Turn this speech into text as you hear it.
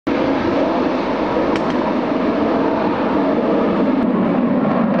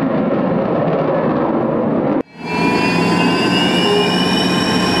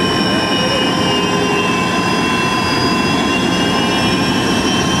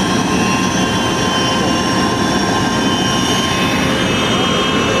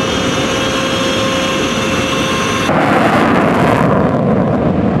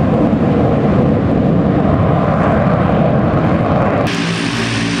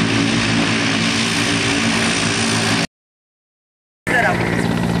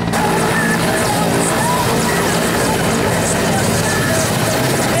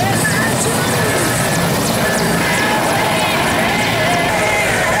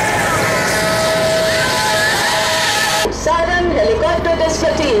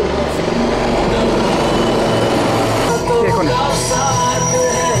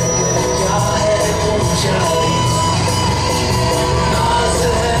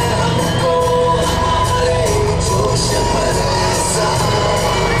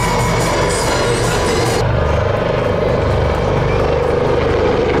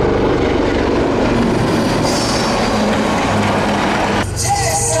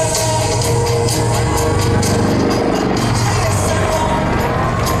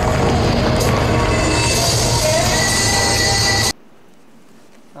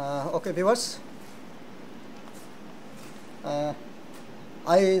viewers.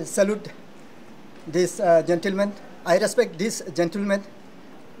 I salute this gentleman. I respect this gentleman,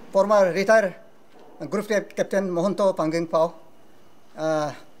 former retired Group Captain Mohonto Pangging,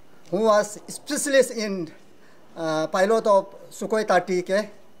 who was specialist in pilot of Sukhoi 30K.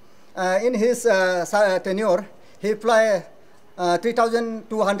 In his tenure, he fly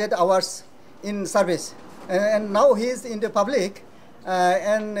 3,200 hours in service, and now he is in the public,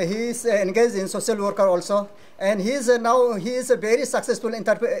 and he is engaged in social worker also, and he is a very successful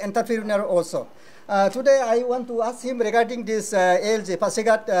entrepreneur also. Today I want to ask him regarding this ALG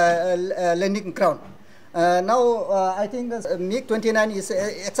Pasighat landing ground. Now I think MiG-29 is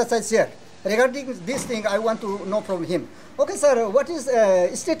exercise here. Regarding this thing, I want to know from him. Okay, sir, what is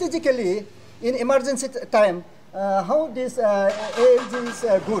strategically in emergency time, how this ALG is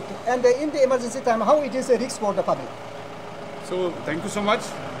good, and in the emergency time, how it is a risk for the public? So, thank you so much.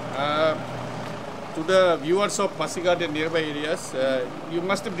 To the viewers of Pasighat and nearby areas, you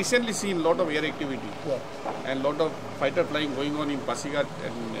must have recently seen a lot of air activity, and a lot of fighter flying going on in Pasighat,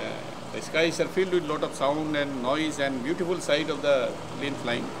 and the skies are filled with a lot of sound and noise and beautiful sight of the plane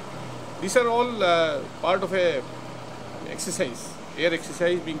flying. These are all part of a exercise, air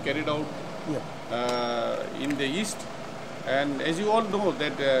exercise being carried out in the east. And as you all know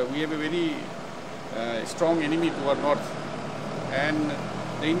that we have a very strong enemy to our north, and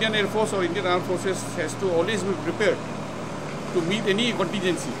the Indian Air Force or Indian Armed Forces has to always be prepared to meet any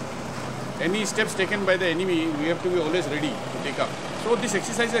contingency. Any steps taken by the enemy, we have to be always ready to take up. So this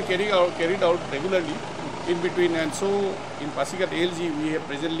exercise is carried out regularly in between, and so in Pasighat ALG we have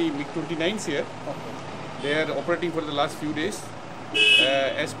presently MiG-29s here. They are operating for the last few days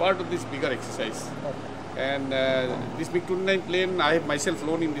as part of this bigger exercise. And this MiG-29 plane, I have myself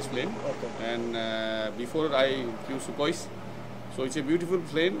flown in this plane, and before I flew Sukhois. So it's a beautiful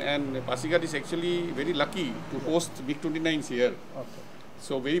plane, and Pasighat is actually very lucky to host MiG-29s here.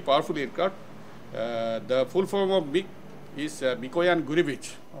 So very powerful aircraft. The full form of MiG is Mikoyan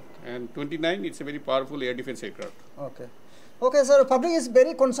Gurevich, and 29, it's a very powerful air defense aircraft. Okay, sir. Public is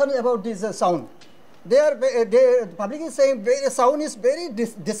very concerned about this sound. Public is saying sound is very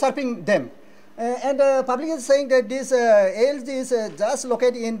disturbing them, and public is saying that this ALG is just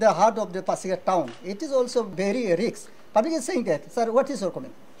located in the heart of the Pasighat town. It is also very risky. Public is saying that. Sir, what is your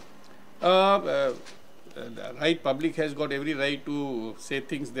comment? Right, public has got every right to say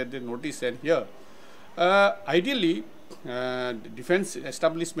things that they notice and hear. Ideally, defense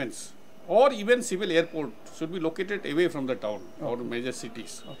establishments or even civil airport should be located away from the town or major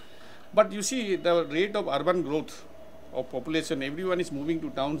cities. But you see, the rate of urban growth of population, everyone is moving to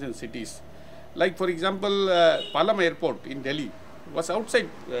towns and cities. Like for example, Palam Airport in Delhi was outside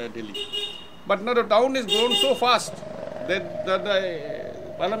Delhi. But now the town has grown so fast that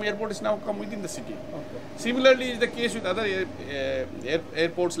the Palam Airport is now come within the city. Similarly is the case with other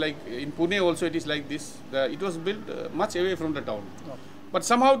airports, like in Pune also it is like this. It was built much away from the town. But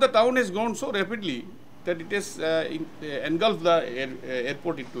somehow the town has grown so rapidly that it has engulfed the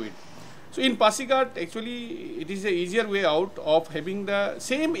airport into it. So in Pasighat, actually it is an easier way out of having the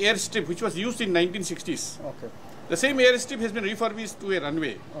same airstrip which was used in 1960s. The same airstrip has been refurbished to a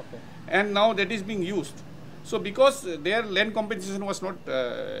runway, and now that is being used. So because their land compensation was not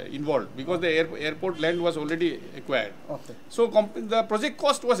involved, because the airport land was already acquired. So the project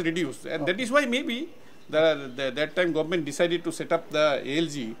cost was reduced, and that is why maybe that time government decided to set up the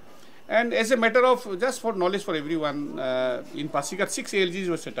ALG. And as a matter of, just for knowledge for everyone, in Pasighat 6 ALGs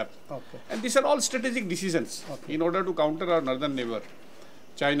were set up. And these are all strategic decisions in order to counter our northern neighbor,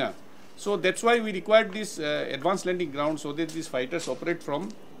 China. So that's why we required this advanced landing ground, so that these fighters operate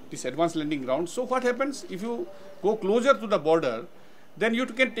from this advanced landing ground. So what happens if you go closer to the border, then you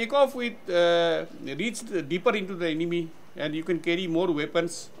can take off with, reach deeper into the enemy, and you can carry more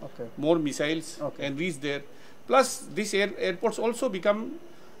weapons, more missiles, and reach there. Plus these airports also become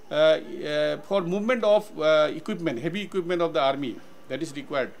for movement of equipment, heavy equipment of the army that is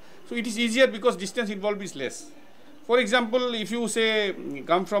required. So it is easier because distance involved is less. For example, if you say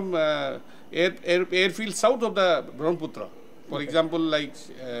come from airfield south of the Brahmaputra, for example like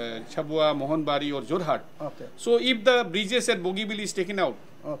Chabua, Mohanbari or Jorhat. So if the bridges at Bogibili is taken out,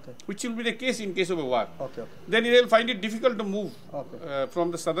 which will be the case in case of a war, then they will find it difficult to move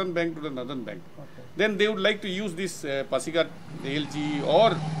from the southern bank to the northern bank. Then they would like to use this Pasighat ALG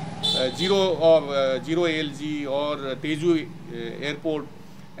or Zero ALG or Teju airport,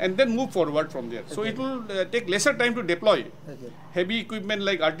 and then move forward from there. So it will take lesser time to deploy heavy equipment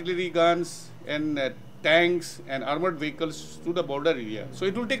like artillery guns and tanks and armored vehicles to the border area. So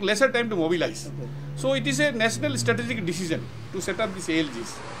it will take lesser time to mobilize. So it is a national strategic decision to set up these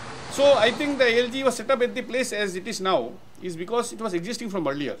ALGs. So I think the ALG was set up at the place as it is now is because it was existing from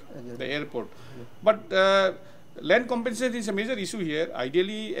earlier, the airport. But land compensation is a major issue here.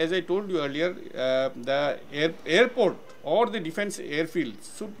 Ideally, as I told you earlier, the airport or the defense airfield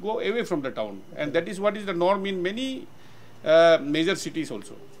should go away from the town, and that is what is the norm in many major cities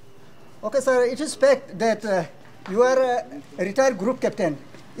also. Okay, sir. It is fact that you are a retired group captain.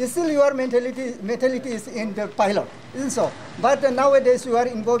 Still, your mentality is in the pilot, isn't so? But nowadays, you are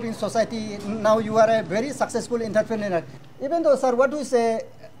involved in society. Now you are a very successful entrepreneur. Even though, sir, what do you say?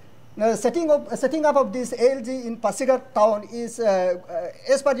 Setting up of this ALG in Pasighat town is,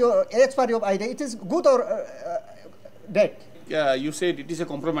 as per your idea, it is good or bad? Yeah, you said it is a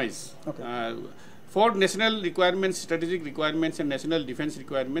compromise. Okay. For national requirements, strategic requirements and national defense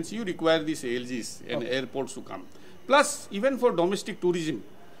requirements, you require these ALGs and airports to come. Plus, even for domestic tourism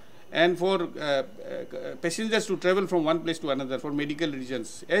and for passengers to travel from one place to another for medical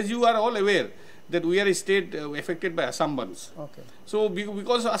reasons. As you are all aware that we are a state affected by Assam bans. Okay. So,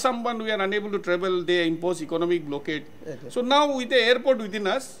 because Assam ban we are unable to travel, they impose economic blockade. Okay. So, now with the airport within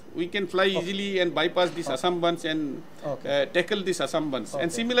us, we can fly easily and bypass these Assam bans and tackle these Assam bans. And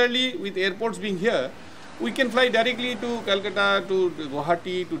similarly, with airports being here, we can fly directly to Calcutta, to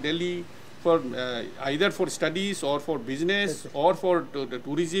Guwahati, to Delhi, for either for studies or for business or for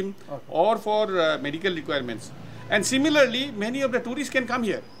tourism or for medical requirements. And similarly, many of the tourists can come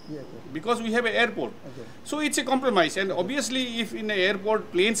here because we have an airport. So it's a compromise. And obviously, if in an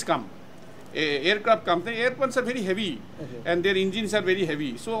airport planes come, aircraft come, the airplanes are very heavy and their engines are very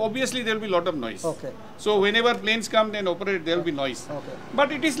heavy. So obviously, there will be a lot of noise. So whenever planes come and operate, there will be noise.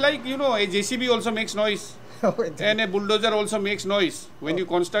 But it is like, you know, a JCB also makes noise. And a bulldozer also makes noise. When you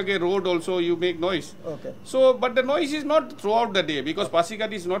construct a road also, you make noise. So, but the noise is not throughout the day because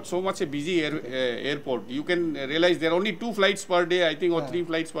Pasighat is not so much a busy airport. You can realize there are only 2 flights per day, I think, or 3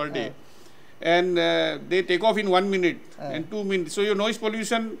 flights per day. And they take off in 1 minute and 2 minutes. So your noise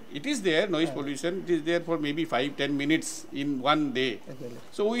pollution, it is there, noise pollution. It is there for maybe 5-10 minutes in one day.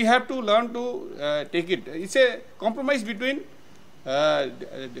 So we have to learn to take it. It's a compromise between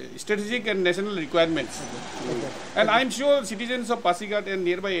strategic and national requirements. And I'm sure citizens of Pasighat and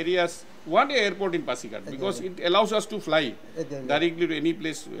nearby areas want an airport in Pasighat because it allows us to fly directly to any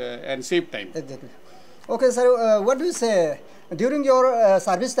place and save time. Okay, sir, what do you say? During your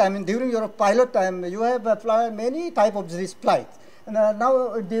service time, during your pilot time, you have flown many type of these flights.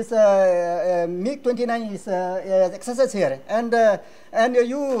 Now this MiG-29 is exercise here, and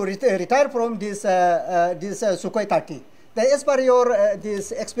you retire from this Sukhoi 30. As per your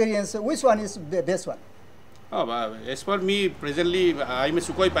this experience, which one is the best one? As per me, presently I am a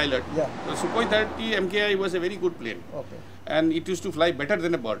Sukhoi pilot. The Sukhoi 30 MKI was a very good plane. And it used to fly better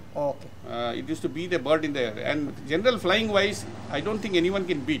than a bird. It used to beat the bird in the air. And general flying wise, I don't think anyone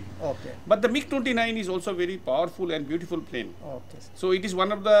can beat. But the MiG-29 is also very powerful and beautiful plane. So it is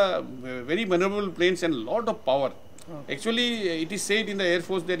one of the very maneuverable planes and lot of power. Actually, it is said in the Air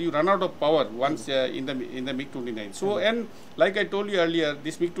Force that you run out of power once in the MiG-29. So, and like I told you earlier,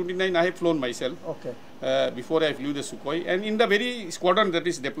 this MiG-29 I have flown myself before I flew the Sukhoi, and in the very squadron that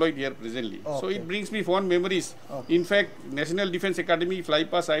is deployed here presently. So it brings me fond memories. In fact, National Defense Academy fly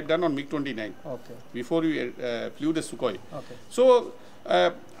pass I have done on MiG-29 before we flew the Sukhoi. So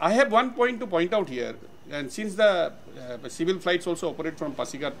I have one point to point out here, and since the civil flights also operate from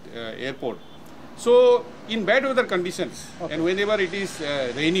Pasighat airport. So, in bad weather conditions, and whenever it is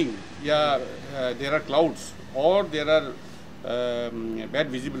raining, there are clouds or there are bad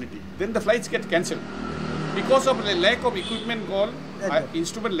visibility, then the flights get cancelled because of the lack of equipment called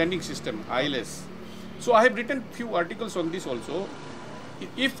Instrument Landing System, ILS. So, I have written few articles on this also.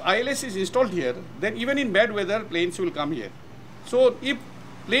 If ILS is installed here, then even in bad weather, planes will come here. So, if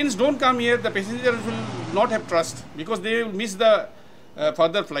planes don't come here, the passengers will not have trust because they will miss the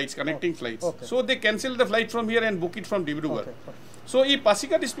further flights, connecting flights. So they cancel the flight from here and book it from Dibrugarh. So if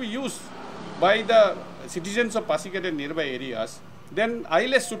Pasighat is to be used by the citizens of Pasighat and nearby areas, then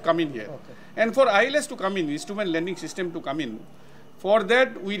ILS should come in here. And for ILS to come in, Instrument Landing System to come in, for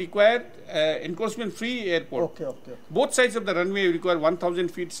that we require encroachment-free airport. Both sides of the runway require 1,000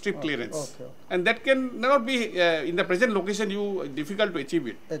 feet strip clearance. And that can not be, in the present location, difficult to achieve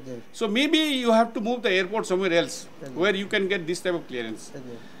it. So maybe you have to move the airport somewhere else where you can get this type of clearance.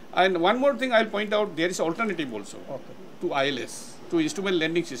 And one more thing I'll point out, there is alternative also to ILS, to Instrument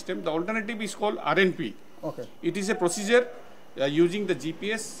Landing System. The alternative is called RNP. It is a procedure using the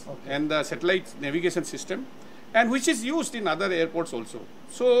GPS and the satellite navigation system, and which is used in other airports also.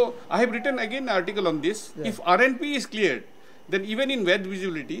 So I have written again an article on this. If RNP is cleared, then even in bad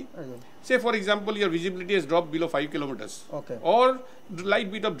visibility, say for example your visibility has dropped below 5 kilometers, or the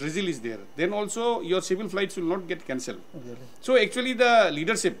light bit of drizzle is there, then also your civil flights will not get cancelled. So actually the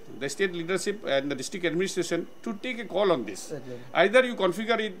leadership, the state leadership and the district administration to take a call on this. Either you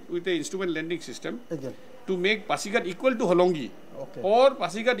configure it with a instrument landing system to make Pasighat equal to Holongi, or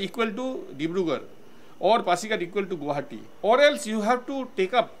Pasighat equal to Dibrugarh, or Pasighat equal to Guwahati, or else you have to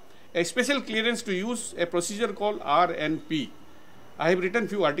take up a special clearance to use a procedure called RNP. I have written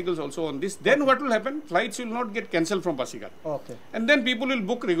few articles also on this. Then what will happen? Flights will not get cancelled from Pasighat. And then people will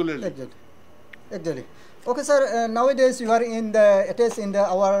book regularly. Exactly. Okay, sir. Nowadays you are in the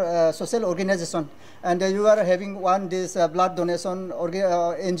our social organization, and you are having this blood donation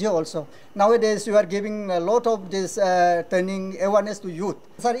NGO also. Nowadays you are giving a lot of this training awareness to youth.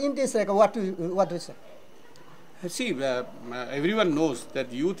 Sir, in this what do you say? See, everyone knows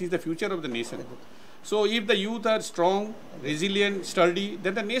that youth is the future of the nation. So if the youth are strong, resilient, sturdy,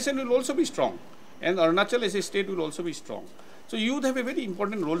 then the nation will also be strong. And Arunachal as a state will also be strong. So youth have a very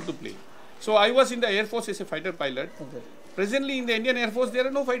important role to play. So I was in the Air Force as a fighter pilot. Presently in the Indian Air Force, there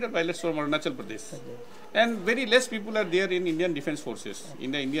are no fighter pilots from Arunachal Pradesh. And very less people are there in Indian Defence Forces, in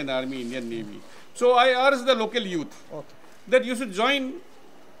the Indian Army, Indian Navy. So I urge the local youth that you should join.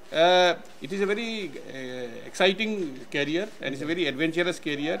 It is a very exciting career, and it's a very adventurous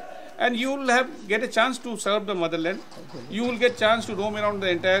career, and you will get a chance to serve the motherland. You will get chance to roam around the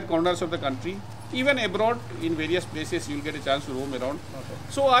entire corners of the country. Even abroad, in various places, you will get a chance to roam around.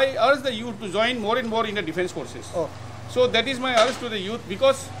 So I urge the youth to join more and more in the defence forces. So that is my urge to the youth,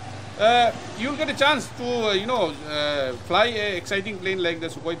 because you will get a chance to fly an exciting plane like the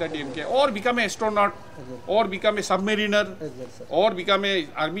Sukhoi 30 MK, or become an astronaut, or become a submariner, or become a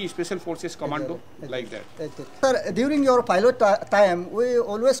Army Special Forces commando, like that. Sir, during your pilot time, we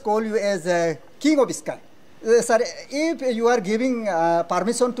always call you as King of Sky. Sir, if you are giving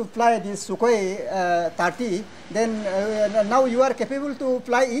permission to fly this Sukhoi 30, then now you are capable to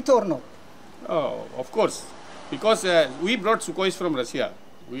fly it or no? Oh, of course, because we brought Sukhois from Russia.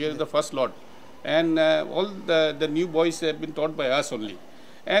 We are the first lot, and all the new boys have been taught by us only.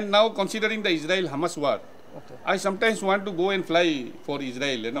 And now, considering the Israel-Hamas war, I sometimes want to go and fly for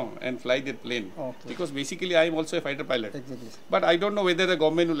Israel, and fly their plane. Because basically I am also a fighter pilot. But I don't know whether the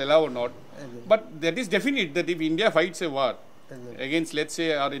government will allow or not. But that is definite that if India fights a war against, let's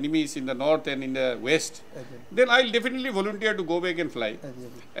say, our enemies in the north and in the west, then I'll definitely volunteer to go back and fly.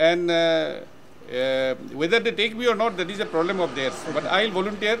 And whether they take me or not, that is a problem of theirs. But I'll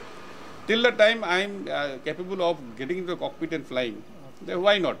volunteer till the time I'm capable of getting into the cockpit and flying. Then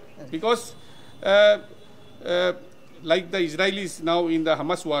why not? Because like the Israelis now in the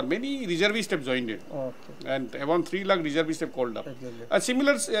Hamas war, many reservists have joined it. And around 3 lakh reservists have called up.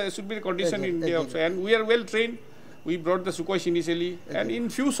 Similar should be the condition in India also. And we are well trained. We brought the Sukhois initially, and in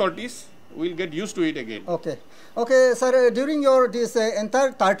few sorties, we'll get used to it again. Okay, sir, during your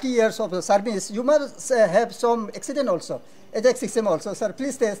entire 30 years of service, you must have some accident also, eject system also. Sir,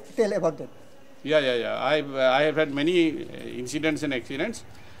 please tell about that. Yeah. I have had many incidents and accidents.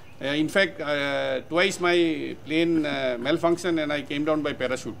 In fact, twice my plane malfunctioned and I came down by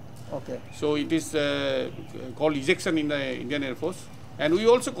parachute. So it is called ejection in the Indian Air Force. And we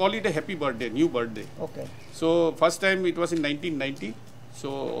also call it a happy birthday, new birthday. So first time it was in 1990.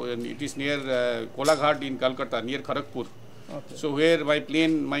 So it is near Kolaghat in Calcutta, near Kharagpur. So where my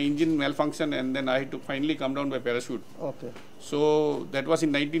engine malfunctioned, and then I had to finally come down by parachute. So that was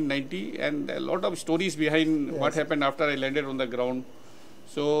in 1990, and a lot of stories behind what happened after I landed on the ground.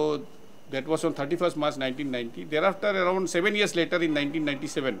 So that was on 31st March 1990. Thereafter, around 7 years later in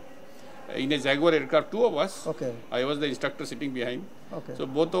 1997, in a Jaguar aircraft, 2 of us, I was the instructor sitting behind. So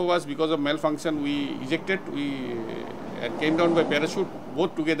both of us, because of malfunction, we ejected, and came down by parachute,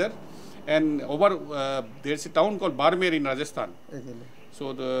 both together. And over, there's a town called Barmer in Rajasthan.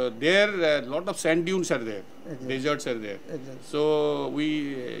 So there, a lot of sand dunes are there, deserts are there. So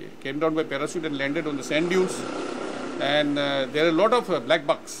we came down by parachute and landed on the sand dunes. And there are a lot of black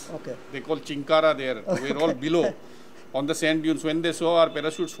bucks. They call chinkara there. We're all below on the sand dunes. When they saw our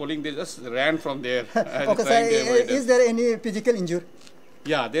parachutes falling, they just ran from there. Is there any physical injury?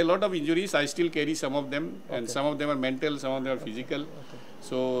 Yeah, there are a lot of injuries. I still carry some of them, and some of them are mental, some of them are physical.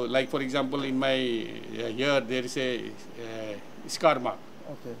 So, like for example, in my ear, there is a scar mark.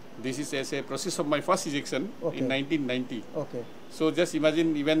 This is as a process of my first ejection in 1990. So just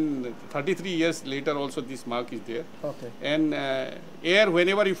imagine, even 33 years later also this mark is there. And air,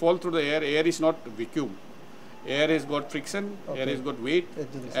 whenever you fall through the air is not vacuum. Air has got friction, air has got weight,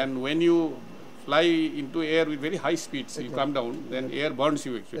 and when you fly into air with very high speeds, you come down, then air burns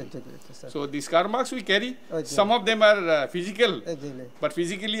you actually. So these scar marks we carry, some of them are physical, but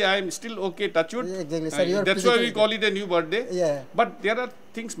physically I am still okay, touch wood. That's why we call it a new birthday. But there are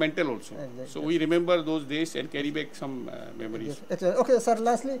things mental also. So we remember those days and carry back some memories. Okay, sir,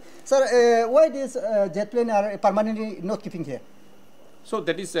 lastly, sir, why these jet plane are permanently not keeping here? So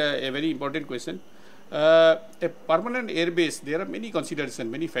that is a very important question. A permanent airbase, there are many considerations,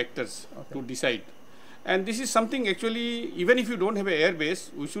 many factors to decide. And this is something actually, even if you don't have an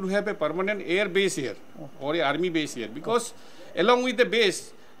airbase, we should have a permanent air base here or a army base here, because along with the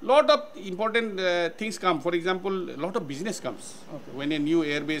base, lot of important things come. For example, a lot of business comes. When a new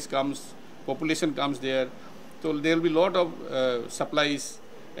airbase comes, population comes there, so there will be lot of supplies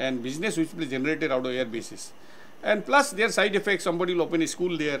and business which will be generated out of air bases. And plus their side effects, somebody will open a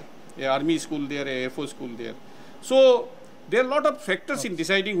school there, a army school there, a Air Force school there. So there are a lot of factors in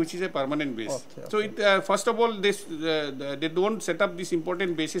deciding which is a permanent base. So it, first of all, they don't set up these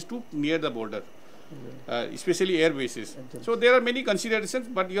important bases too near the border, especially air bases. So there are many considerations,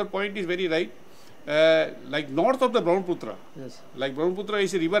 but your point is very right. Like north of the Brahmaputra, like Brahmaputra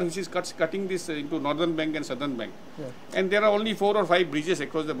is a river which is cutting this into northern bank and southern bank, and there are only 4 or 5 bridges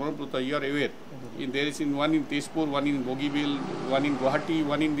across the Brahmaputra, you are aware. There is one in Tezpur, one in Bogibil, one in Guwahati,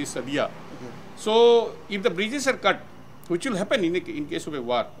 one in this Sadia. So if the bridges are cut, which will happen in case of a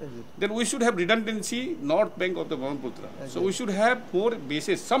war, then we should have redundancy north bank of the Brahmaputra. So we should have more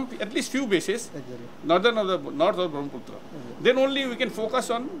bases, at least few bases, north of the Brahmaputra. Then only we can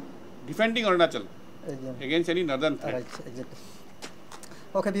focus on defending Arunachal against any northern threat.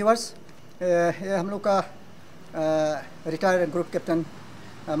 Okay, viewers, ये हम लोग का retired group captain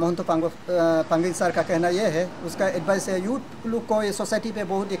Mohanto Pangin sir का कहना ये है, उसका advice है यूथ लोग को, ये सोसाइटी पे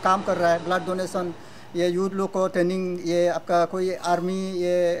बहुत ये काम कर रहा है, ब्लड डोनेशन, ये यूथ लोग को ट्रेनिंग, ये आपका कोई आर्मी,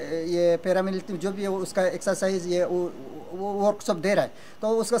 ये पैरामिलिट्री जो भी है उसका एक्सरसाइज, ये वो वर्कशॉप दे रहा है। तो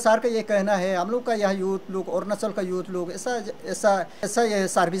उसका सर का ये कहना है हम लोग का यहाँ यूथ लोग, अरुणाचल का यूथ लोग ऐसा ये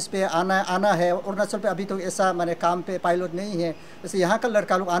सर्विस पे आना है। अरुणाचल पे अभी तो ऐसा माने काम पे पायलट नहीं है, जैसे यहाँ का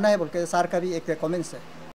लड़का लोग आना है बोल के सर का भी एक कमेंट्स है।